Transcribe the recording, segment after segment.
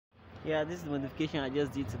Yeah, this is the modification I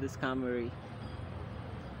just did to this camry.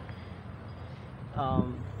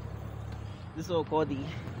 This is what we call the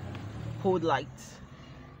hold light.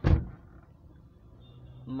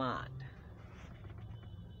 Mad.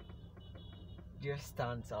 Just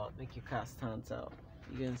stands out, make your car stands out.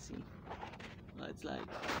 You can see. It's like,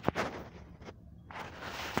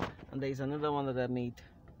 and there is another one that I made.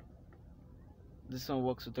 This one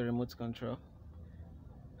works with a remote control.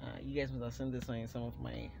 You guys must have seen this one in some of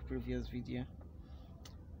my previous video,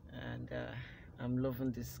 and I'm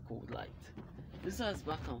loving this cold light. This one is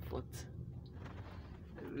back and forth.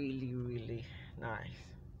 Really nice.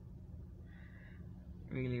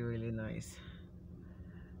 Really nice.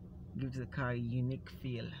 Gives the car a unique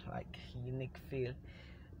feel, like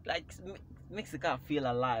makes the car feel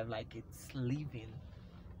alive, like it's living.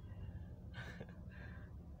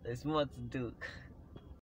 There's more to do.